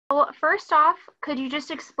Well, first off, could you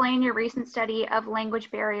just explain your recent study of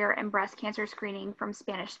language barrier and breast cancer screening from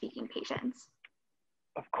Spanish-speaking patients?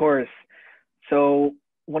 Of course. So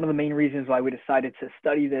one of the main reasons why we decided to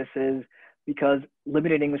study this is because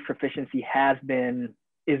limited English proficiency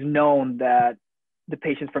is known that the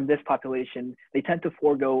patients from this population, they tend to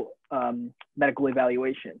forego medical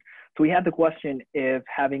evaluation. So we had the question if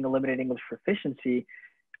having a limited English proficiency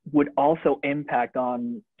would also impact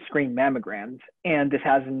on screening mammograms. And this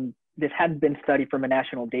hadn't been studied from a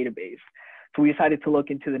national database. So we decided to look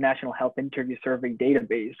into the National Health Interview Survey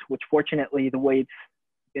database, which fortunately the way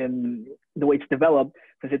it's developed,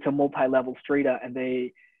 because it's a multi-level strata and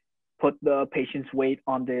they put the patient's weight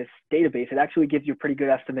on this database, it actually gives you a pretty good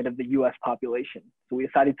estimate of the US population. So we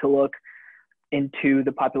decided to look into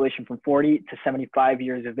the population from 40 to 75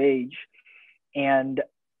 years of age. And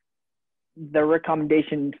the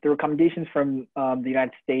recommendations from the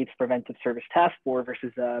United States Preventive Service Task Force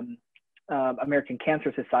versus American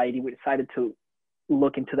Cancer Society, we decided to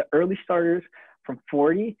look into the early starters from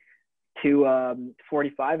 40 to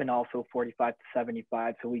 45 and also 45 to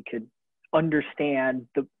 75, so we could understand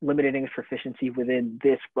the limited English proficiency within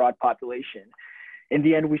this broad population. In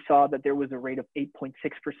the end, we saw that there was a rate of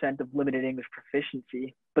 8.6% of limited English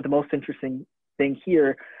proficiency, but the most interesting thing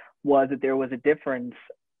here was that there was a difference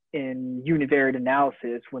in univariate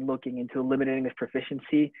analysis when looking into limited English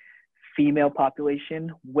proficiency female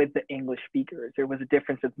population with the English speakers. There was a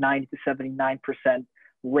difference of 90 to 79%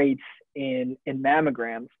 rates in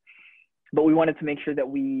mammograms, but we wanted to make sure that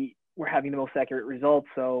we were having the most accurate results.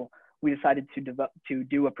 So we decided to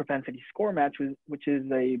do a propensity score match, which is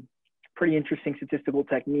a pretty interesting statistical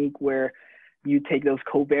technique where you take those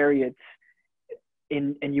covariates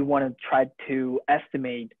and you want to try to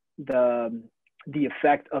estimate the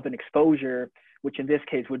effect of an exposure, which in this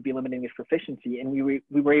case would be limited English proficiency. And we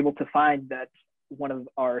were able to find that one of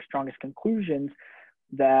our strongest conclusions,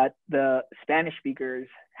 that the Spanish speakers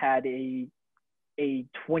had a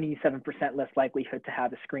 27% less likelihood to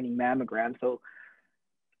have a screening mammogram. So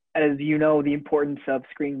as you know, the importance of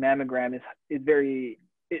screening mammogram is very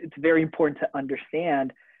important to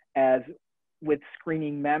understand, as with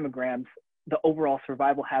screening mammograms, the overall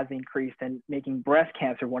survival has increased and making breast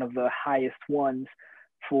cancer one of the highest ones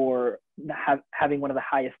for having one of the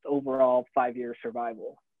highest overall 5-year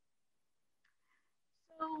survival.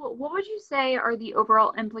 So what would you say are the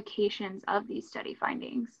overall implications of these study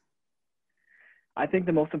findings? I think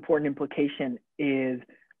the most important implication is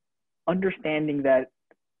understanding that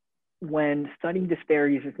when studying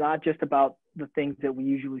disparities, it's not just about the things that we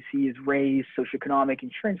usually see as race, socioeconomic,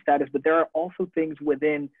 insurance status, but there are also things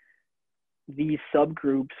within these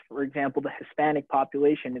subgroups. For example, the Hispanic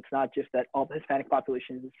population, it's not just that all the Hispanic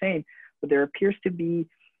population is the same, but there appears to be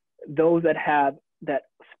those that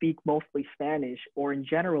speak mostly Spanish, or in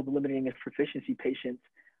general, the limited English proficiency patients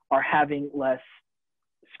are having less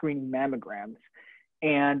screening mammograms.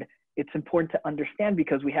 And it's important to understand,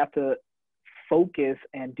 because we have to focus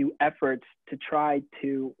and do efforts to try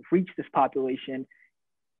to reach this population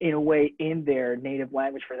in a way in their native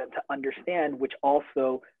language for them to understand, which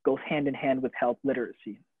also goes hand in hand with health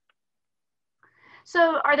literacy.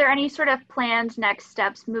 So are there any sort of planned next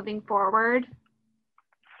steps moving forward?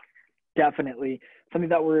 Definitely. Something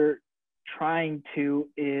that we're trying to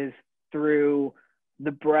is through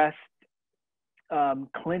the breast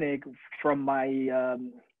clinic from my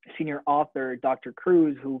senior author, Dr.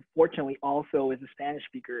 Cruz, who fortunately also is a Spanish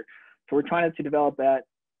speaker. So we're trying to develop at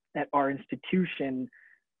our institution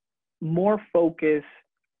more focus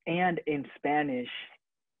and in Spanish.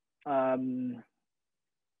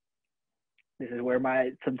 This is where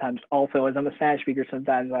sometimes also, as I'm a Spanish speaker,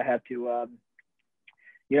 sometimes I have to,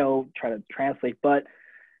 try to translate, but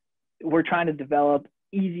we're trying to develop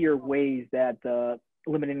easier ways that the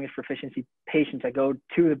limited English proficiency patients that go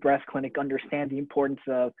to the breast clinic understand the importance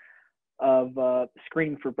of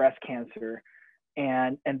screening for breast cancer,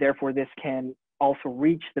 and therefore this can also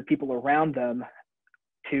reach the people around them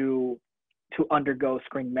to undergo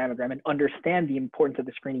screening mammogram and understand the importance of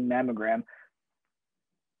the screening mammogram.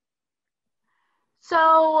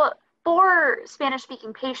 So for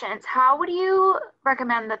Spanish-speaking patients, how would you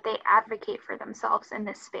recommend that they advocate for themselves in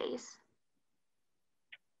this space?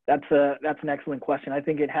 That's an excellent question. I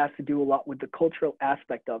think it has to do a lot with the cultural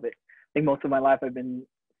aspect of it. I think most of my life I've been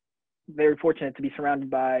very fortunate to be surrounded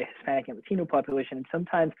by Hispanic and Latino population, and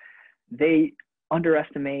sometimes they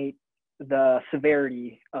underestimate the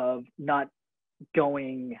severity of not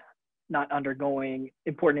undergoing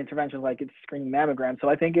important interventions like it's screening mammogram. So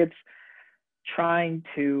I think it's trying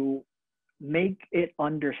to make it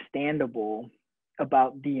understandable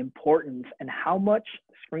about the importance and how much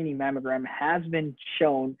screening mammogram has been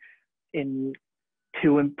shown in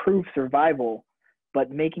to improve survival, but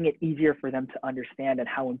making it easier for them to understand and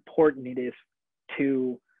how important it is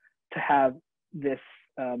to have this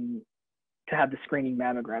to have the screening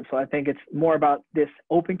mammogram. So I think it's more about this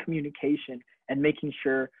open communication and making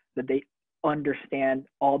sure that they understand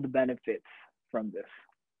all the benefits from this.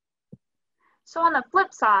 So on the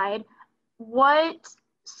flip side, what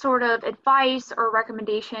sort of advice or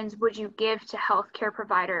recommendations would you give to healthcare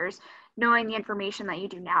providers knowing the information that you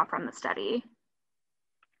do now from the study?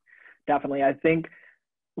 Definitely. I think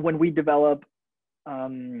when we develop,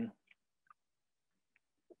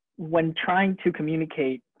 when trying to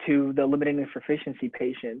communicate to the limited English proficiency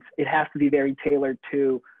patients, it has to be very tailored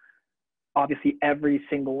to obviously every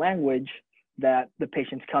single language that the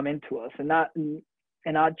patients come into us, and not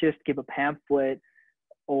just give a pamphlet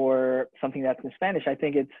or something that's in Spanish. I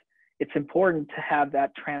think it's important to have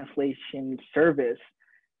that translation service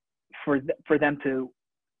for them to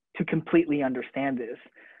completely understand this.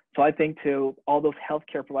 So I think to all those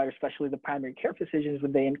healthcare providers, especially the primary care physicians,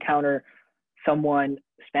 when they encounter someone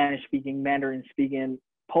Spanish speaking, Mandarin speaking,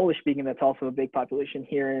 Polish speaking, that's also a big population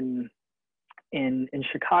here in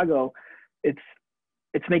Chicago,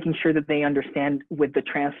 it's making sure that they understand with the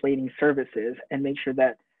translating services and make sure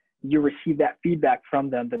that you receive that feedback from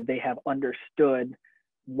them, that they have understood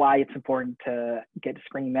why it's important to get a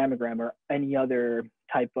screening mammogram or any other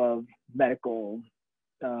type of medical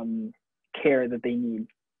care that they need.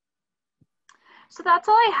 So that's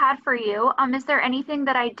all I had for you. Is there anything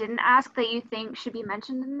that I didn't ask that you think should be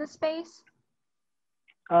mentioned in this space?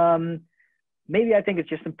 Maybe I think it's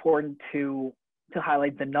just important to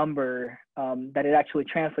highlight the number that it actually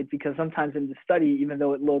translates, because sometimes in the study, even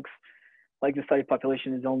though it looks like the study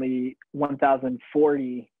population is only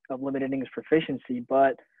 1,040 of limited English proficiency,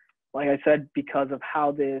 but like I said, because of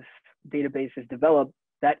how this database is developed,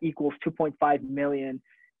 that equals 2.5 million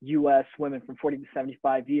US women from 40 to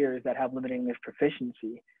 75 years that have limited English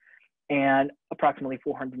proficiency, and approximately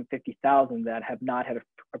 450,000 that have not had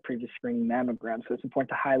a previous screening mammogram. So it's important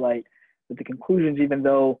to highlight that the conclusions, even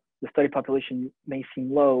though the study population may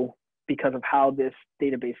seem low because of how this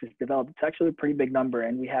database is developed, it's actually a pretty big number.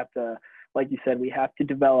 And we have to, like you said, we have to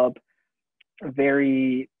develop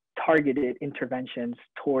very targeted interventions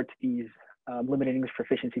towards these limited English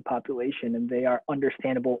proficiency population, and they are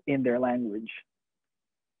understandable in their language.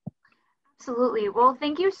 Absolutely. Well,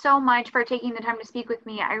 thank you so much for taking the time to speak with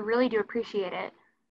me. I really do appreciate it.